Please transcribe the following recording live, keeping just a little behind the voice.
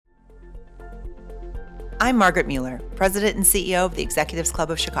I'm Margaret Mueller, President and CEO of the Executives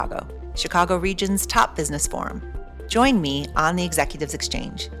Club of Chicago, Chicago Region's top business forum. Join me on the Executives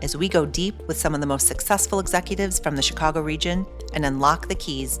Exchange as we go deep with some of the most successful executives from the Chicago region and unlock the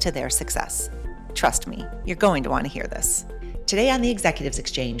keys to their success. Trust me, you're going to want to hear this. Today on the Executives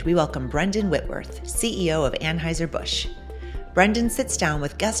Exchange, we welcome Brendan Whitworth, CEO of Anheuser-Busch. Brendan sits down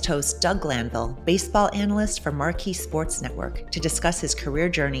with guest host Doug Glanville, baseball analyst for Marquee Sports Network, to discuss his career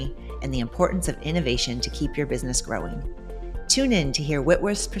journey and the importance of innovation to keep your business growing. Tune in to hear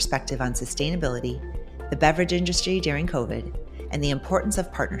Whitworth's perspective on sustainability, the beverage industry during COVID, and the importance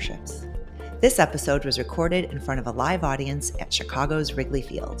of partnerships. This episode was recorded in front of a live audience at Chicago's Wrigley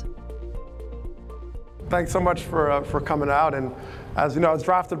Field. Thanks so much for coming out. And as you know, I was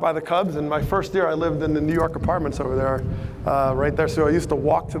drafted by the Cubs, and my first year I lived in the New York apartments over there, right there. So I used to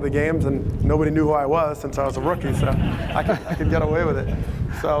walk to the games, and nobody knew who I was since I was a rookie, so I could get away with it.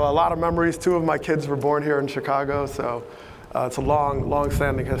 So a lot of memories. Two of my kids were born here in Chicago, so it's a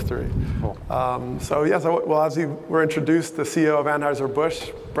long-standing history. Cool. As we were introduced, the CEO of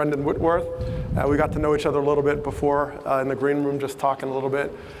Anheuser-Busch, Brendan Whitworth, we got to know each other a little bit before in the green room, just talking a little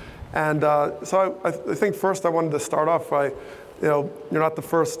bit. And so I think first I wanted to start off by, you're not the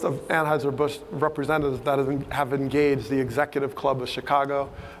first of Anheuser-Busch representatives that have engaged the Executive Club of Chicago,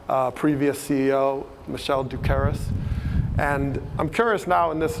 previous CEO, Michelle Ducaris. And I'm curious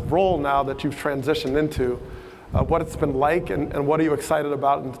now in this role now that you've transitioned into, what it's been like and what are you excited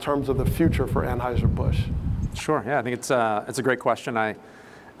about in terms of the future for Anheuser-Busch? Sure, yeah, I think it's a great question. I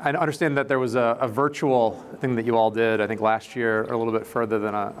understand that there was a virtual thing that you all did, I think last year, or a little bit further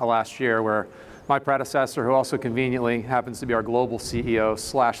than a last year, where my predecessor, who also conveniently happens to be our global CEO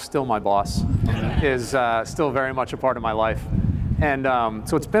 / still my boss, is still very much a part of my life. And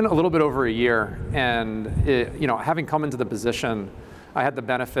so it's been a little bit over a year, and having come into the position, I had the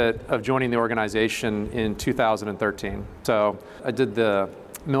benefit of joining the organization in 2013. So I did the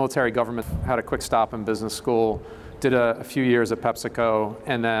military government, had a quick stop in business school, did a few years at PepsiCo,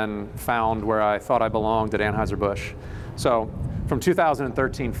 and then found where I thought I belonged at Anheuser-Busch. So from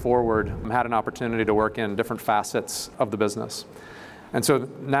 2013 forward, I had an opportunity to work in different facets of the business. And so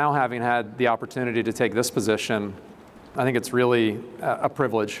now, having had the opportunity to take this position, I think it's really a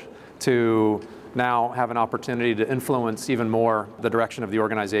privilege to now have an opportunity to influence even more the direction of the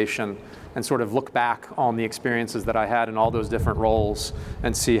organization and sort of look back on the experiences that I had in all those different roles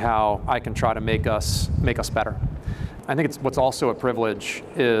and see how I can try to make us better. I think what's also a privilege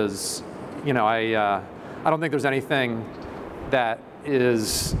is, I don't think there's anything that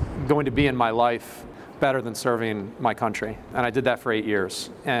is going to be in my life better than serving my country. And I did that for 8 years.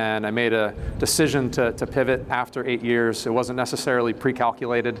 And I made a decision to pivot after 8 years. It wasn't necessarily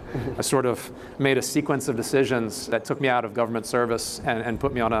pre-calculated. I sort of made a sequence of decisions that took me out of government service and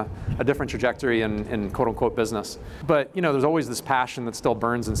put me on a different trajectory in quote unquote business. But there's always this passion that still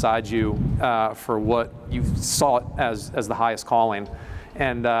burns inside you for what you saw as the highest calling.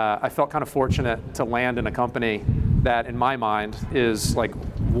 And I felt kind of fortunate to land in a company that, in my mind, is like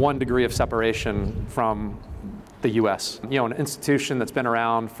 1 degree of separation from the U.S. An institution that's been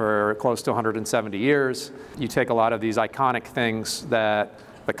around for close to 170 years. You take a lot of these iconic things that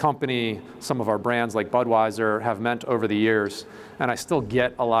the company, some of our brands like Budweiser, have meant over the years, and I still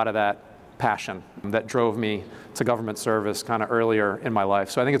get a lot of that passion that drove me to government service kind of earlier in my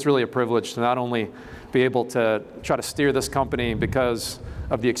life. So I think it's really a privilege to not only be able to try to steer this company because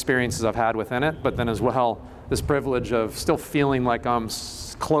of the experiences I've had within it, but then as well, this privilege of still feeling like I'm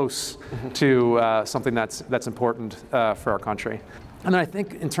close to something that's important for our country. And then I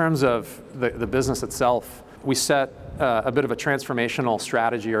think in terms of the business itself, we set a bit of a transformational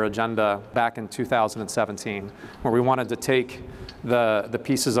strategy or agenda back in 2017, where we wanted to take the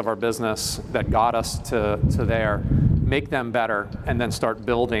pieces of our business that got us to there, make them better, and then start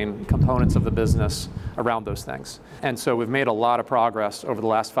building components of the business around those things. And so we've made a lot of progress over the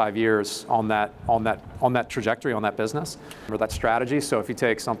last 5 years on that trajectory, on that business, or that strategy. So if you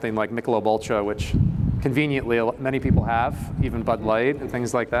take something like Michelob Ultra, which conveniently many people have, even Bud Light and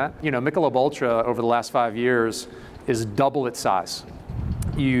things like that. Michelob Ultra over the last 5 years is double its size.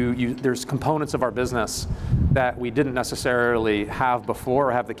 There's components of our business that we didn't necessarily have before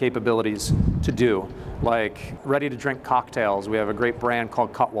or have the capabilities to do, like ready-to-drink cocktails. We have a great brand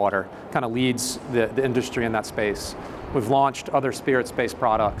called Cutwater, kind of leads the industry in that space. We've launched other spirits-based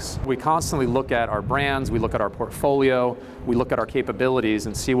products. We constantly look at our brands, we look at our portfolio, we look at our capabilities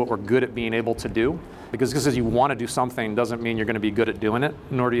and see what we're good at being able to do. Because just because you want to do something doesn't mean you're going to be good at doing it,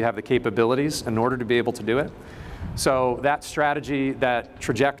 nor do you have the capabilities in order to be able to do it. So that strategy, that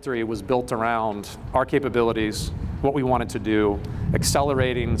trajectory was built around our capabilities, what we wanted to do,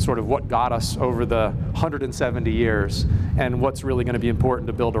 accelerating sort of what got us over the 170 years, and what's really going to be important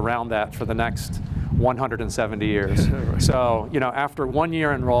to build around that for the next 170 years. Right. So, after 1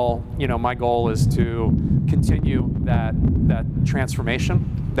 year in role, my goal is to continue that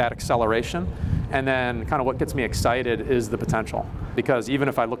transformation, that acceleration, and then kind of what gets me excited is the potential. Because even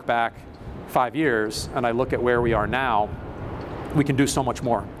if I look back 5 years and I look at where we are now, we can do so much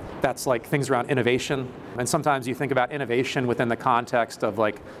more. That's like things around innovation. And sometimes you think about innovation within the context of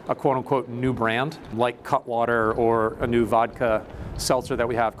like a quote unquote new brand, like Cutwater or a new vodka seltzer that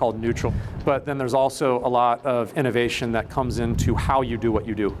we have called Neutral. But then there's also a lot of innovation that comes into how you do what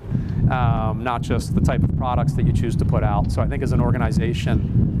you do, not just the type of products that you choose to put out. So I think as an organization,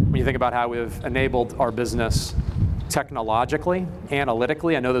 when you think about how we've enabled our business technologically,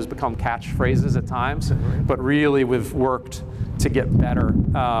 analytically, I know those become catchphrases at times, but really we've worked to get better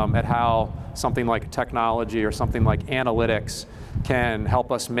at how something like technology or something like analytics can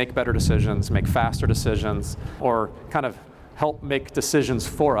help us make better decisions, make faster decisions, or kind of help make decisions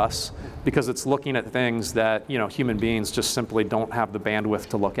for us, because it's looking at things that human beings just simply don't have the bandwidth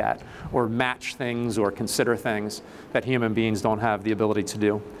to look at, or match things or consider things that human beings don't have the ability to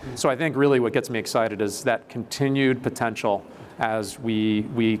do. So I think really what gets me excited is that continued potential as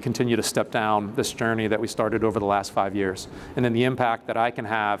we continue to step down this journey that we started over the last 5 years, and then the impact that I can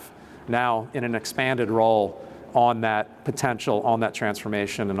have now in an expanded role on that potential, on that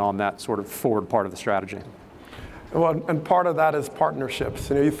transformation, and on that sort of forward part of the strategy. Well, and part of that is partnerships.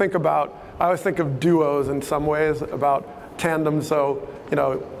 You think about, I always think of duos in some ways, about tandems. So,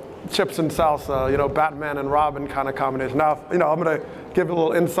 chips and salsa, Batman and Robin kind of combination. Now, I'm going to give a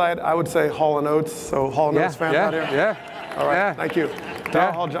little insight. I would say Hall & Oates. So Hall & Oates fans out here? Yeah. All right, thank you.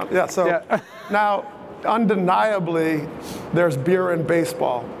 I'll jump. Now, undeniably, there's beer in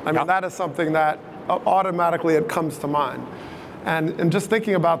baseball. I mean, that is something that automatically it comes to mind. And just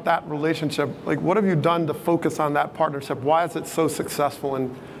thinking about that relationship, like what have you done to focus on that partnership? Why is it so successful,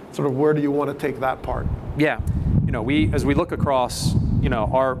 and sort of where do you want to take that part? Yeah, as we look across,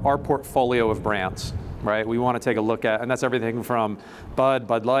 our portfolio of brands, right? We want to take a look at, and that's everything from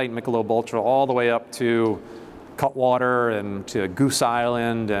Bud Light, Michelob Ultra, all the way up to Cutwater and to Goose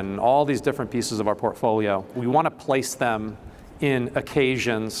Island and all these different pieces of our portfolio. We want to place them in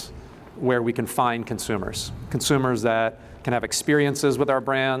occasions where we can find consumers that can have experiences with our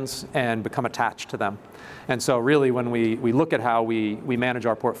brands and become attached to them. And so really when we look at how we manage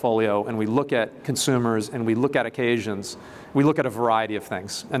our portfolio, and we look at consumers and we look at occasions, we look at a variety of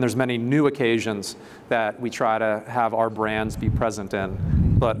things. And there's many new occasions that we try to have our brands be present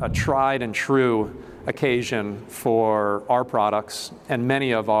in. But a tried and true occasion for our products and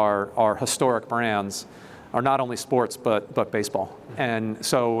many of our historic brands are not only sports, but baseball. And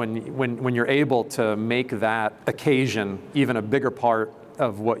so when you're able to make that occasion even a bigger part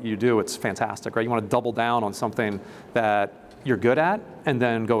of what you do, it's fantastic, right? You want to double down on something that you're good at and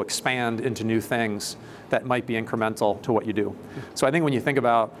then go expand into new things that might be incremental to what you do. So I think when you think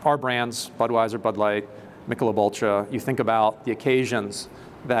about our brands, Budweiser, Bud Light, Michelob Ultra, you think about the occasions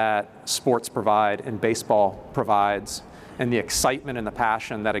that sports provide and baseball provides, and the excitement and the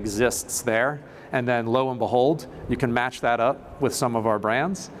passion that exists there. And then lo and behold, you can match that up with some of our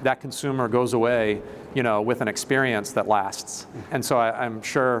brands. That consumer goes away, with an experience that lasts. And so I'm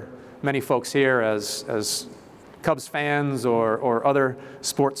sure many folks here as Cubs fans or other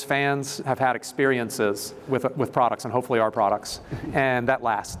sports fans have had experiences with products, and hopefully our products, and that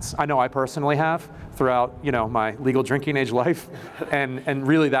lasts. I know I personally have throughout my legal drinking age life, and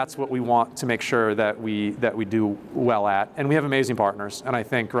really that's what we want to make sure that we do well at. And we have amazing partners, and I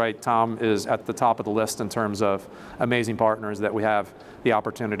think Tom is at the top of the list in terms of amazing partners that we have the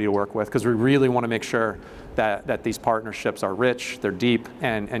opportunity to work with, because we really want to make sure that these partnerships are rich, they're deep,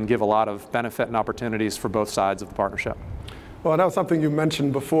 and give a lot of benefit and opportunities for both sides of the partnership. Well, that was something you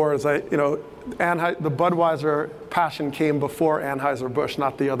mentioned before, is the Budweiser passion came before Anheuser-Busch,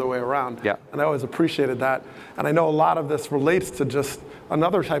 not the other way around. Yeah. And I always appreciated that. And I know a lot of this relates to just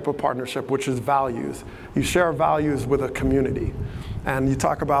another type of partnership, which is values. You share values with a community. And you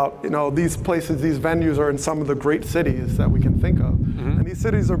talk about, these places, these venues are in some of the great cities that we can think of. Mm-hmm. And these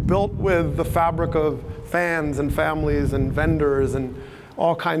cities are built with the fabric of fans and families and vendors and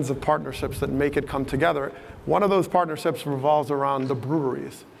all kinds of partnerships that make it come together. One of those partnerships revolves around the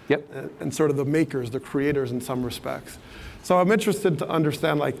breweries. Yep. And sort of the makers, the creators in some respects. So I'm interested to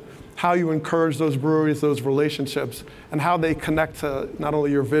understand how you encourage those breweries, those relationships, and how they connect to not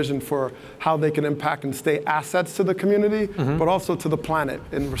only your vision for how they can impact and stay assets to the community, mm-hmm. but also to the planet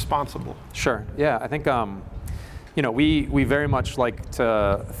and responsible. Sure, yeah, I think we very much like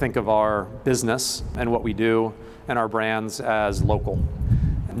to think of our business and what we do and our brands as local.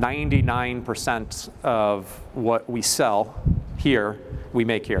 99% of what we sell here, we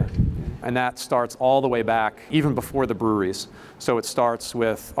make here. And that starts all the way back, even before the breweries. So it starts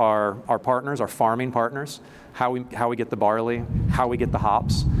with our partners, our farming partners, how we get the barley, how we get the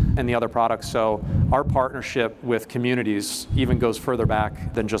hops, and the other products. So our partnership with communities even goes further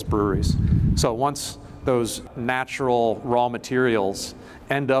back than just breweries. So once those natural raw materials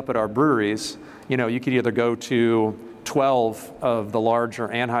end up at our breweries, you could either go to 12 of the larger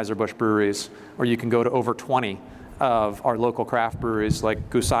Anheuser-Busch breweries, or you can go to over 20 of our local craft breweries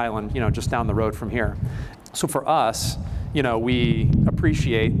like Goose Island, just down the road from here. So for us, we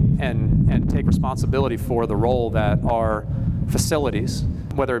appreciate and take responsibility for the role that our facilities,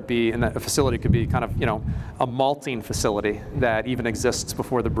 whether it be, and that a facility could be kind of, a malting facility that even exists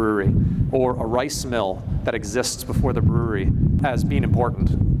before the brewery, or a rice mill that exists before the brewery, as being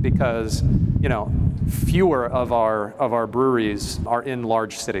important, because, fewer of our breweries are in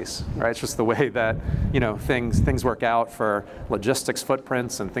large cities, right? It's just the way that, things work out for logistics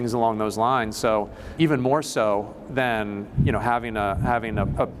footprints and things along those lines. So even more so than, having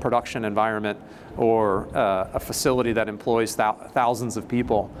a production environment or a facility that employs thousands of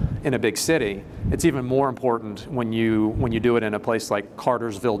people in a big city, it's even more important when you do it in a place like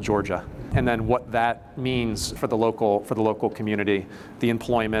Cartersville, Georgia, and then what that means for the local community, the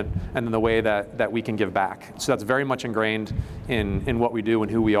employment, and then the way that we can give back. So that's very much ingrained in what we do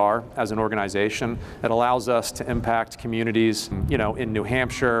and who we are as an organization. It allows us to impact communities, in New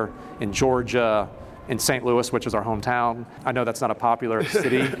Hampshire, in Georgia, in St. Louis, which is our hometown. I know that's not a popular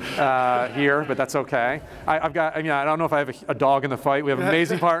city here, but that's okay. I don't know if I have a dog in the fight. We have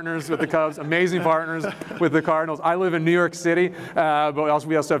amazing partners with the Cubs, amazing partners with the Cardinals. I live in New York City, but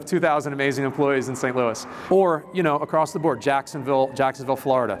we also have 2,000 amazing employees in St. Louis. Or, across the board, Jacksonville,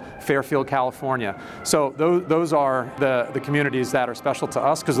 Florida, Fairfield, California. So those are the communities that are special to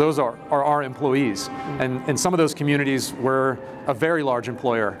us, because those are our employees. And some of those communities were a very large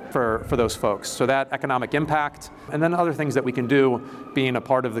employer for those folks. So that economic impact, and then other things that we can do being a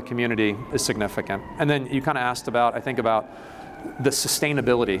part of the community is significant. And then you kind of asked about the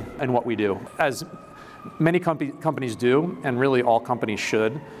sustainability in what we do. As many companies do, and really all companies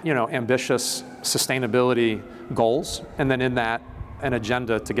should, ambitious sustainability goals, and then in that, an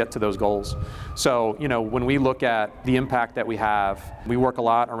agenda to get to those goals. So, when we look at the impact that we have, we work a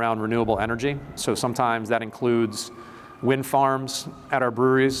lot around renewable energy. So sometimes that includes wind farms at our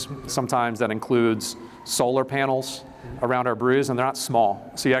breweries. Sometimes that includes solar panels around our breweries, and they're not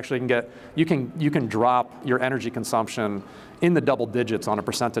small. So you actually can drop your energy consumption in the double digits on a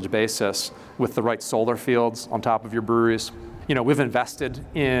percentage basis with the right solar fields on top of your breweries. We've invested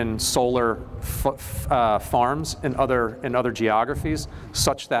in solar farms in other geographies,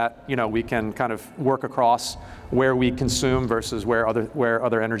 such that we can kind of work across where we consume versus where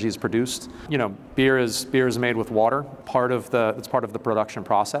other energy is produced. Beer is made with water. It's part of the production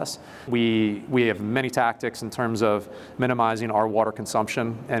process. We have many tactics in terms of minimizing our water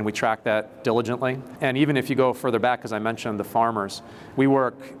consumption, and we track that diligently. And even if you go further back, as I mentioned, the farmers, we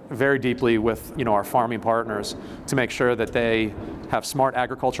work very deeply with our farming partners to make sure that they have smart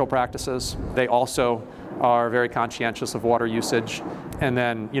agricultural practices. They also are very conscientious of water usage. And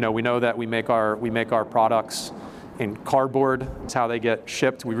then we know that we make our products in cardboard. It's how they get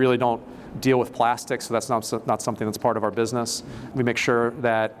shipped. We really don't deal with plastic, so that's not something that's part of our business. We make sure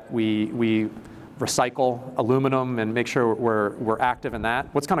that we recycle aluminum and make sure we're active in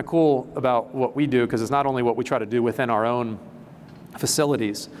that. What's kind of cool about what we do, because it's not only what we try to do within our own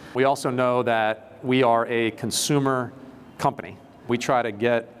facilities, we also know that we are a consumer company. We try to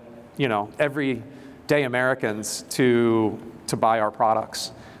get everyday Americans to buy our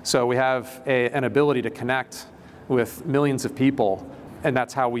products. So we have an ability to connect with millions of people, and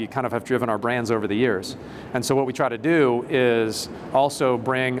that's how we kind of have driven our brands over the years. And so what we try to do is also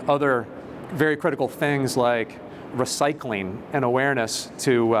bring other very critical things like recycling and awareness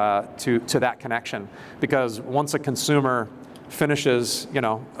to that connection. Because once a consumer finishes,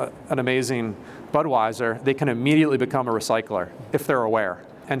 an amazing Budweiser, they can immediately become a recycler if they're aware.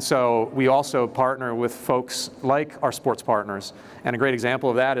 And so we also partner with folks like our sports partners. And a great example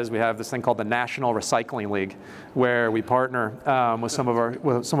of that is we have this thing called the National Recycling League, where we partner with some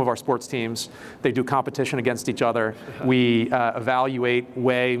of our sports teams. They do competition against each other. We evaluate,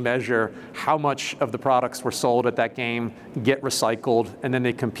 weigh, measure how much of the products were sold at that game get recycled, and then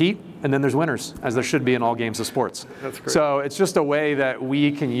they compete, and then there's winners, as there should be in all games of sports. That's great. So it's just a way that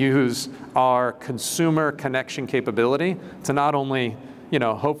we can use our consumer connection capability to not only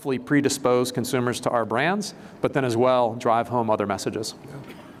hopefully predispose consumers to our brands, but then as well drive home other messages.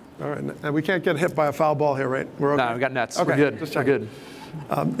 Yeah. All right, and we can't get hit by a foul ball here, right? We're okay. No, we got nets. Okay, We're good. just We're checking.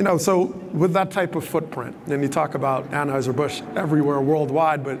 good. So with that type of footprint, and you talk about Anheuser-Busch everywhere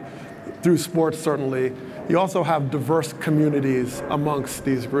worldwide, but through sports certainly, you also have diverse communities amongst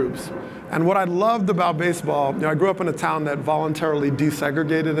these groups. And what I loved about baseball, I grew up in a town that voluntarily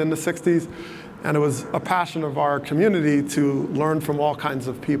desegregated in the 60s, and it was a passion of our community to learn from all kinds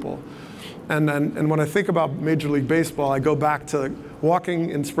of people. And when I think about Major League Baseball, I go back to walking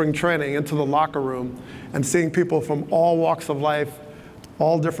in spring training into the locker room and seeing people from all walks of life,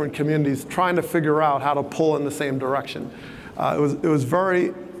 all different communities, trying to figure out how to pull in the same direction. It was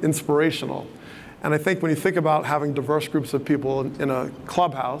very inspirational. And I think when you think about having diverse groups of people in a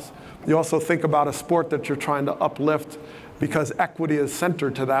clubhouse, you also think about a sport that you're trying to uplift, because equity is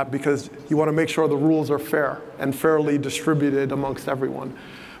centered to that, because you want to make sure the rules are fair and fairly distributed amongst everyone.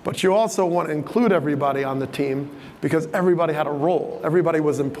 But you also want to include everybody on the team, because everybody had a role. Everybody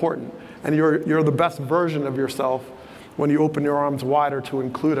was important. And you're the best version of yourself when you open your arms wider to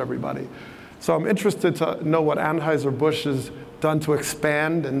include everybody. So I'm interested to know what Anheuser-Busch has done to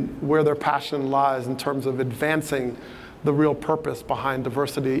expand and where their passion lies in terms of advancing the real purpose behind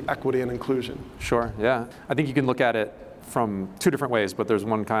diversity, equity, and inclusion. Sure, yeah. I think you can look at it from two different ways, but there's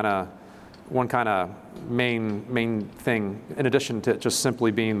one kind of main thing, in addition to just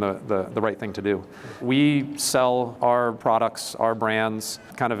simply being the right thing to do. We sell our products, our brands,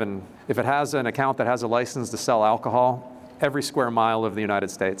 if it has an account that has a license to sell alcohol, every square mile of the United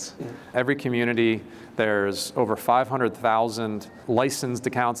States. Every community, there's over 500,000 licensed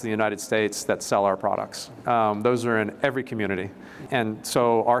accounts in the United States that sell our products. Those are in every community. And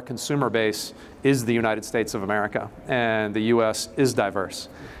so our consumer base is the United States of America, and the US is diverse.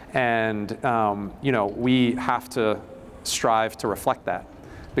 And we have to strive to reflect that,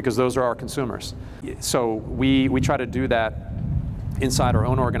 because those are our consumers. So we try to do that inside our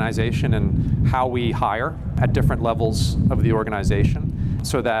own organization and how we hire at different levels of the organization,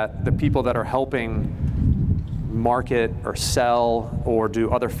 so that the people that are helping market or sell or do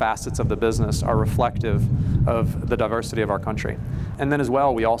other facets of the business are reflective of the diversity of our country. And then as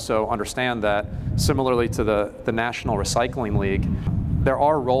well, we also understand that similarly to the National Recycling League, there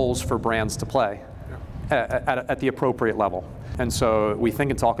are roles for brands to play at the appropriate level. And so we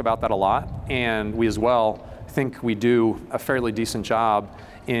think and talk about that a lot, and we as well think we do a fairly decent job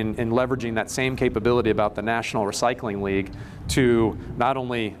in leveraging that same capability about the National Recycling League to not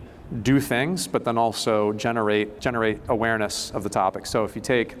only do things, but then also generate awareness of the topic. So if you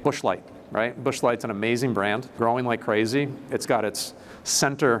take Busch Light, right? Busch Light's an amazing brand, growing like crazy. It's got its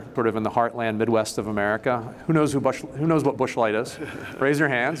center sort of in the heartland Midwest of America. Who knows what Busch Light is? Raise your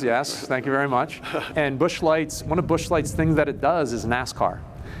hands, yes, thank you very much. And one of Busch Light's things that it does is NASCAR.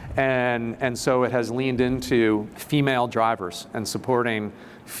 And so it has leaned into female drivers and supporting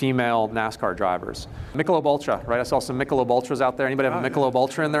female NASCAR drivers. Michelob Ultra, right? I saw some Michelob Ultras out there. Anybody have a Michelob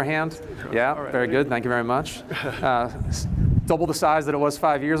Ultra in their hand? Yeah, right, very good. Thank you very much. Double the size that it was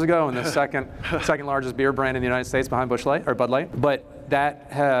 5 years ago, and the second largest beer brand in the United States behind Busch Light or Bud Light. But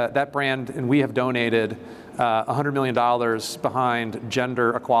that brand, and we have donated $100 million behind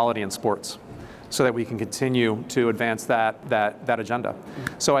gender equality in sports, so that we can continue to advance that agenda.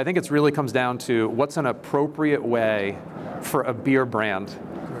 So I think it really comes down to what's an appropriate way for a beer brand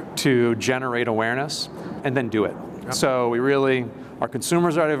to generate awareness, and then do it. Yep. So our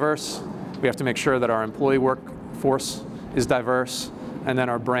consumers are diverse. We have to make sure that our employee workforce is diverse, and then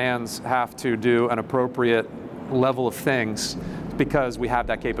our brands have to do an appropriate level of things because we have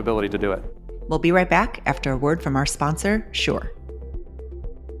that capability to do it. We'll be right back after a word from our sponsor, Shure.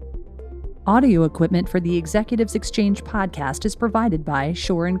 Audio equipment for the Executives Exchange podcast is provided by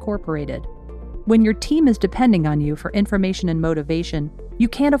Shure Incorporated. When your team is depending on you for information and motivation, you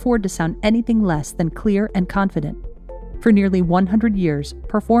can't afford to sound anything less than clear and confident. For nearly 100 years,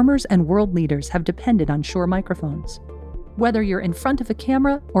 performers and world leaders have depended on Shure microphones. Whether you're in front of a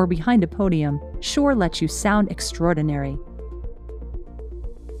camera or behind a podium, Shure lets you sound extraordinary.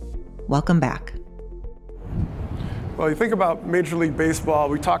 Welcome back. Well, you think about Major League Baseball,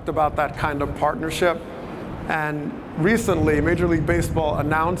 we talked about that kind of partnership. And recently, Major League Baseball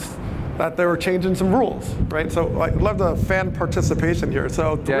announced that they were changing some rules, right? So I'd love the fan participation here.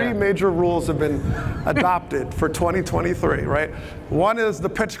 So three major rules have been adopted for 2023, right? One is the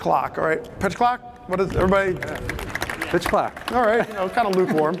pitch clock, all right? Pitch clock? What is everybody? Pitch clock. All right, kind of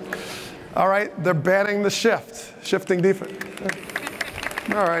lukewarm. All right, they're banning the shifting defense.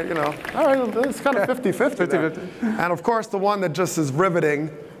 All right, all right, it's kind of 50-50. And of course, the one that just is riveting,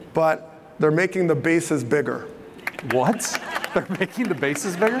 but they're making the bases bigger. What? They're making the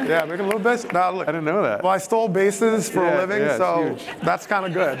bases bigger? Yeah, making a little base. Now, look, I didn't know that. Well, I stole bases for a living, so huge. that's kind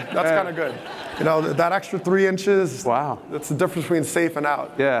of good. That's kind of good. You know, that extra 3 inches, Wow. That's the difference between safe and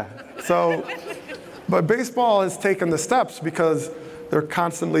out. Yeah. So, but baseball has taken the steps because they're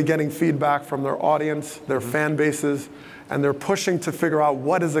constantly getting feedback from their audience, their fan bases, and they're pushing to figure out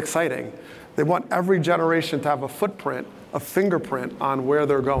what is exciting. They want every generation to have a footprint, a fingerprint on where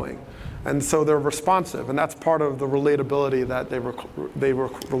they're going. And so they're responsive, and that's part of the relatability that they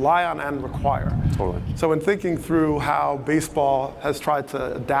rely on and require. Totally. So in thinking through how baseball has tried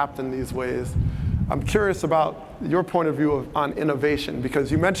to adapt in these ways, I'm curious about your point of view on innovation,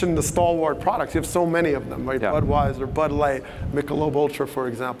 because you mentioned the stalwart products. You have so many of them, right? Yeah. Budweiser, Bud Light, Michelob Ultra, for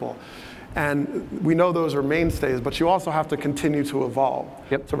example. And we know those are mainstays, but you also have to continue to evolve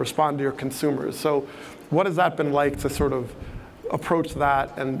to respond to your consumers. So what has that been like to sort of approach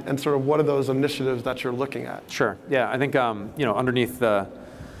that, and sort of what are those initiatives that you're looking at? Sure. Yeah, I think underneath the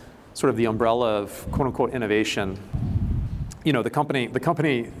sort of the umbrella of quote unquote innovation, the company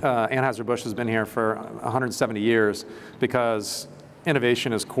Anheuser-Busch has been here for 170 years because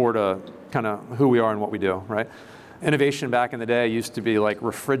innovation is core to kind of who we are and what we do, right? Innovation back in the day used to be like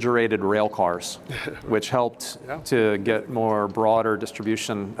refrigerated rail cars, which helped to get more broader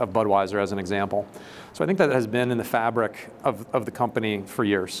distribution of Budweiser, as an example. So I think that has been in the fabric of the company for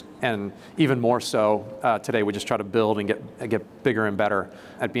years, and even more so today. We just try to build and get bigger and better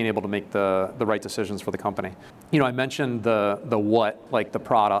at being able to make the right decisions for the company. I mentioned the what, like the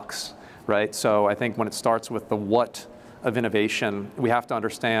products, right? So I think when it starts with the what of innovation, we have to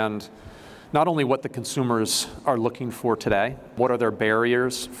understand not only what the consumers are looking for today, what are their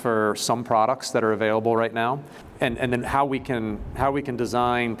barriers for some products that are available right now, and then how we can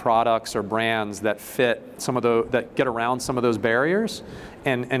design products or brands that fit that get around some of those barriers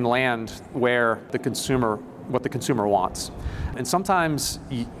and land where what the consumer wants. And sometimes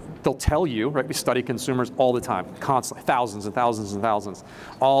they'll tell you, right? We study consumers all the time, constantly, thousands and thousands and thousands,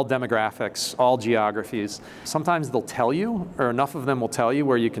 all demographics, all geographies. Sometimes they'll tell you, or enough of them will tell you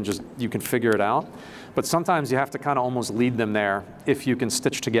where you can figure it out. But sometimes you have to kind of almost lead them there if you can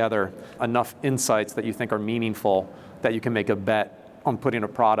stitch together enough insights that you think are meaningful, that you can make a bet on putting a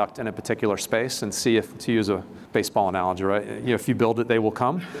product in a particular space and see if, to use a baseball analogy, right? If you build it, they will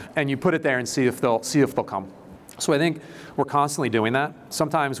come, and you put it there and see if they'll come. So I think we're constantly doing that.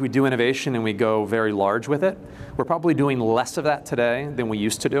 Sometimes we do innovation and we go very large with it. We're probably doing less of that today than we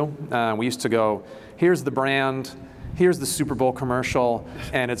used to do. We used to go, here's the brand, here's the Super Bowl commercial,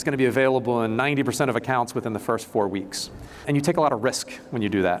 and it's going to be available in 90% of accounts within the first 4 weeks. And you take a lot of risk when you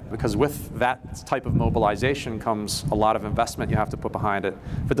do that, because with that type of mobilization comes a lot of investment you have to put behind it.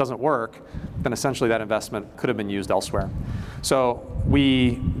 If it doesn't work, then essentially that investment could have been used elsewhere. So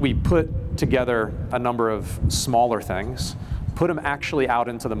we put together a number of smaller things, put them actually out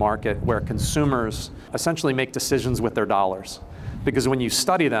into the market where consumers essentially make decisions with their dollars. Because when you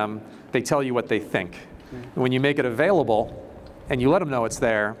study them, they tell you what they think. And when you make it available and you let them know it's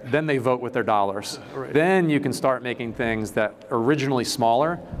there, then they vote with their dollars. Right. Then you can start making things that are originally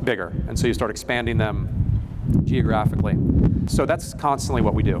smaller, bigger. And so you start expanding them geographically. So that's constantly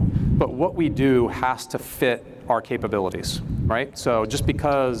what we do. But what we do has to fit our capabilities, right? So just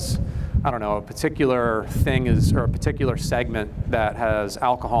because, I don't know, a particular thing is, or a particular segment that has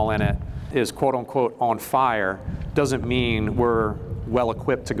alcohol in it is quote unquote on fire, doesn't mean we're well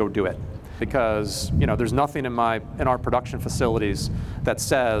equipped to go do it. Because there's nothing in our production facilities that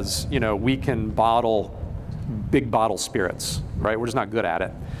says we can bottle big bottle spirits, right? We're just not good at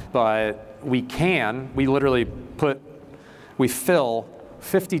it. But we literally fill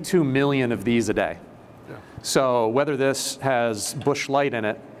 52 million of these a day. Yeah. So whether this has Busch Light in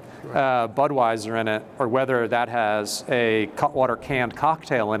it, Budweiser in it, or whether that has a Cutwater canned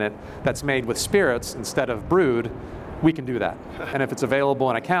cocktail in it that's made with spirits instead of brewed, we can do that. And if it's available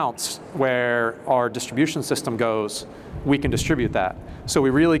in accounts where our distribution system goes, we can distribute that. So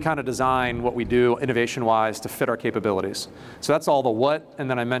we really kind of design what we do innovation-wise to fit our capabilities. So that's all the what, and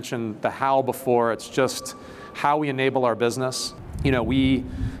then I mentioned the how before. It's just how we enable our business.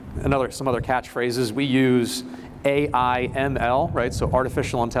 Some other catchphrases. We use AIML, right? So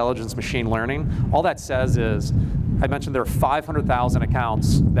artificial intelligence, machine learning. All that says is, I mentioned there are 500,000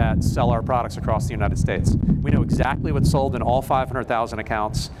 accounts that sell our products across the United States. We know exactly what's sold in all 500,000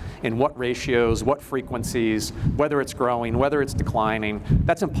 accounts, in what ratios, what frequencies, whether it's growing, whether it's declining.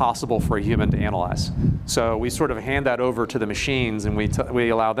 That's impossible for a human to analyze. So we sort of hand that over to the machines, and we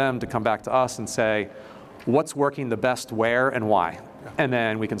allow them to come back to us and say, what's working the best where and why? And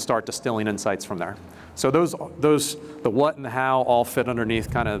then we can start distilling insights from there. So those, the what and the how all fit underneath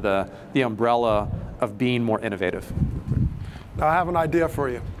kind of the umbrella of being more innovative. Now I have an idea for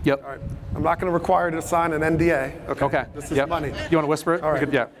you. Yep. All right. I'm not going to require you to sign an NDA. Okay. This is money. You want to whisper it? All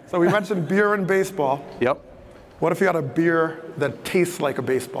right. Yeah. So we mentioned beer and baseball. Yep. What if you had a beer that tastes like a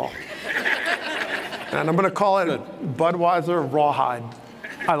baseball? And I'm going to call it Budweiser Rawhide.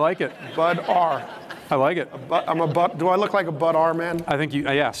 I like it. Bud R. I like it. Do I look like a Bud R man? I think you,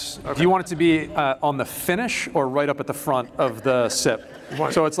 yes. Okay. Do you want it to be on the finish or right up at the front of the sip?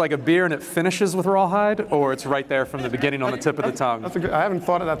 So it's like a beer and it finishes with rawhide, or it's right there from the beginning on the tip of the tongue? I haven't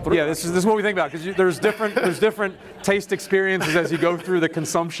thought of that through. Yeah, this is what we think about, because there's different taste experiences as you go through the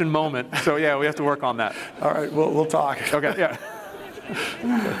consumption moment. So yeah, we have to work on that. All right, we'll talk. Okay,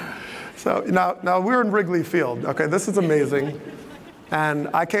 yeah. So now we're in Wrigley Field. Okay, this is amazing. And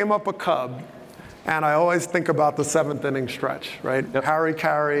I came up a Cub, and I always think about the 7th inning stretch, right? Yep. Harry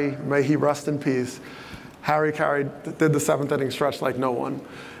Carey, may he rest in peace. Harry Carey did the 7th inning stretch like no one.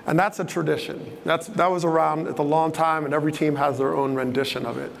 And that's a tradition. That was around a long time, and every team has their own rendition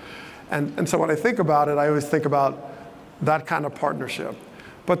of it. And so when I think about it, I always think about that kind of partnership.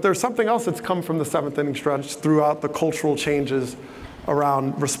 But there's something else that's come from the 7th inning stretch throughout the cultural changes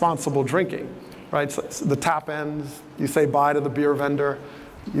around responsible drinking, right? So the tap ends, you say bye to the beer vendor,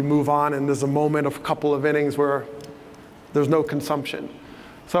 you move on, and there's a moment of a couple of innings where there's no consumption.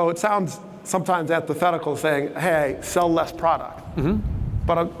 So it sounds sometimes antithetical saying, hey, sell less product. Mm-hmm.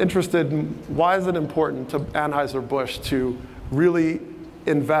 But I'm interested in why is it important to Anheuser-Busch to really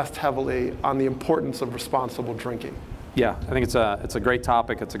invest heavily on the importance of responsible drinking? Yeah, I think it's a great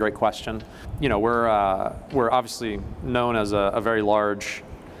topic. It's a great question. You know, we're obviously known as a very large,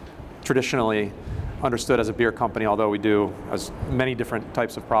 traditionally understood as a beer company, although we do as many different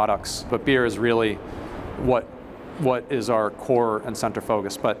types of products. But beer is really what is our core and center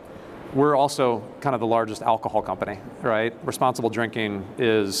focus. But we're also kind of the largest alcohol company, right? Responsible drinking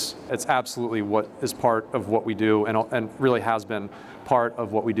it's absolutely what is part of what we do, and really has been part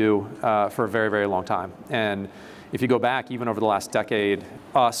of what we do for a very, very long time. And if you go back even over the last decade,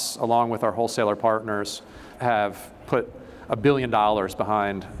 us, along with our wholesaler partners, have put $1 billion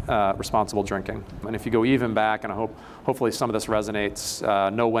behind responsible drinking. And if you go even back, and I hopefully some of this resonates,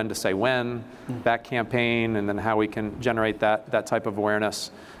 Know When to Say When, that campaign, and then how we can generate that type of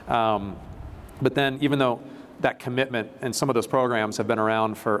awareness. But then even though that commitment and some of those programs have been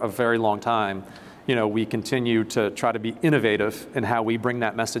around for a very long time, you know, we continue to try to be innovative in how we bring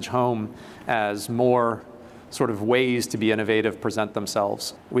that message home as more sort of ways to be innovative present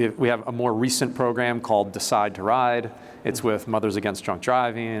themselves. We have a more recent program called Decide to Ride. It's with Mothers Against Drunk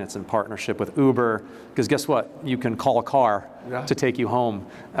Driving. It's in partnership with Uber, because guess what? You can call a car to take you home.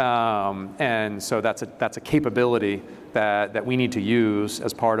 And so that's a capability that we need to use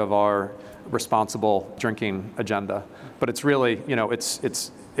as part of our responsible drinking agenda. But it's really, you know,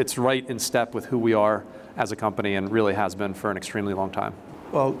 it's right in step with who we are as a company, and really has been for an extremely long time.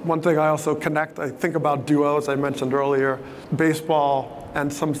 Well, one thing I also I think about duos, I mentioned earlier, baseball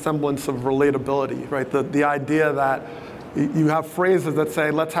and some semblance of relatability, right? The idea that you have phrases that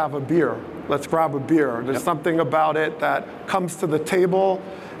say, let's have a beer, let's grab a beer. There's something about it that comes to the table,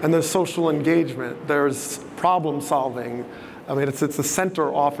 and there's social engagement, there's problem solving. I mean, it's the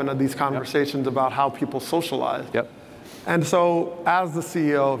center often of these conversations about how people socialize. Yep. And so, as the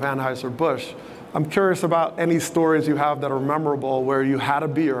CEO of Anheuser-Busch, I'm curious about any stories you have that are memorable where you had a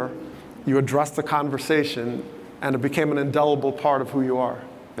beer, you addressed the conversation, and it became an indelible part of who you are.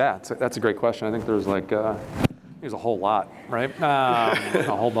 Yeah, that's a great question. I think there's there's a whole lot, right?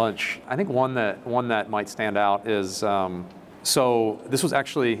 A whole bunch. I think one that might stand out is, so this was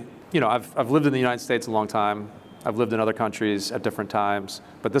actually, you know, I've lived in the United States a long time. I've lived in other countries at different times,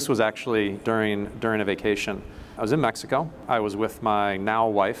 but this was actually during a vacation. I was in Mexico. I was with my now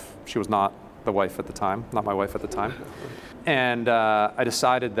wife. She was not the wife at the time, not my wife at the time. And I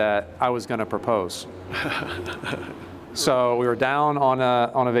decided that I was going to propose. So we were down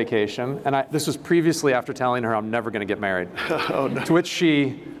on a vacation, and this was previously after telling her I'm never going to get married. Oh, no. To which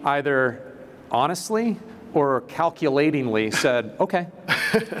she either honestly or calculatingly said, okay.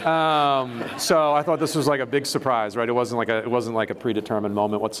 So I thought this was like a big surprise, right? It wasn't like a predetermined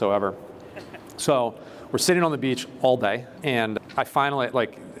moment whatsoever. So we're sitting on the beach all day, and I finally,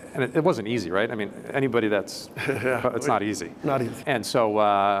 and it wasn't easy, right? I mean, anybody it's not easy. Not easy. And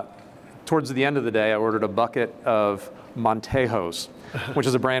so towards the end of the day, I ordered a bucket of Montejos, which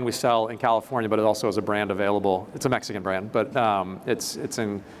is a brand we sell in California, but it also is a brand available. It's a Mexican brand, but I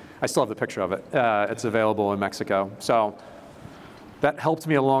still have the picture of it. It's available in Mexico. So that helped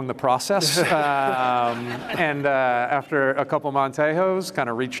me along the process. And after a couple Montejos, kind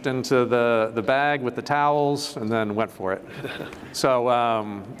of reached into the bag with the towels and then went for it. So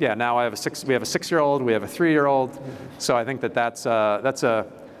yeah, now we have a 6-year-old, we have a 3-year-old. So I think that's a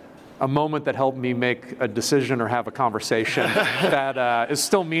moment that helped me make a decision or have a conversation that is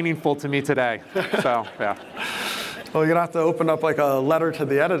still meaningful to me today. So yeah. Well, you're gonna have to open up like a letter to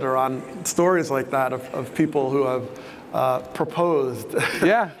the editor on stories like that of people who have proposed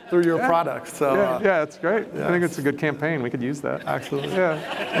through your products. So yeah, it's great. Yeah. I think it's a good campaign. We could use that. Absolutely. Yeah.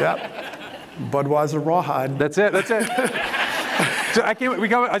 Yep. Budweiser Rawhide. That's it. So I can't.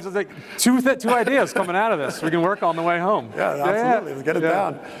 I just like two ideas coming out of this. We can work on the way home. Yeah, absolutely. Let's get it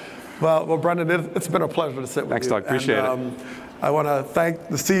down. Well, Brendan, it's been a pleasure to sit with you. Thanks, Doug. Appreciate it. I want to thank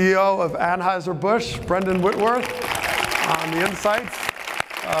the CEO of Anheuser-Busch, Brendan Whitworth, on the insights.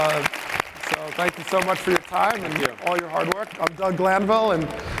 So thank you so much for your time and all your hard work. I'm Doug Glanville, and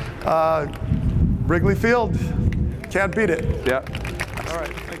Wrigley Field, can't beat it. Yeah. All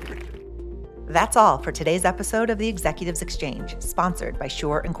right, thank you. That's all for today's episode of the Executives Exchange, sponsored by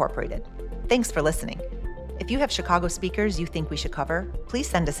Shure Incorporated. Thanks for listening. If you have Chicago speakers you think we should cover, please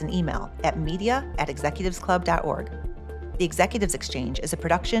send us an email at media@executivesclub.org. The Executives Exchange is a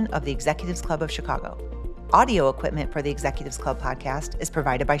production of the Executives Club of Chicago. Audio equipment for the Executives Club podcast is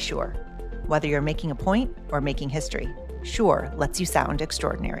provided by Shure. Whether you're making a point or making history, Shure lets you sound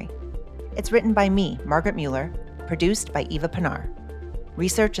extraordinary. It's written by me, Margaret Mueller, produced by Eva Pinar.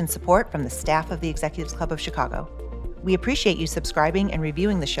 Research and support from the staff of the Executives Club of Chicago. We appreciate you subscribing and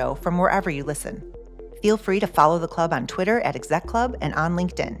reviewing the show from wherever you listen. Feel free to follow the club on Twitter @ExecClub and on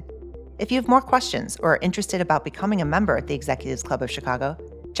LinkedIn. If you have more questions or are interested about becoming a member at the Executives Club of Chicago,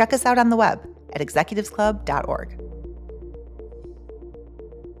 check us out on the web at executivesclub.org.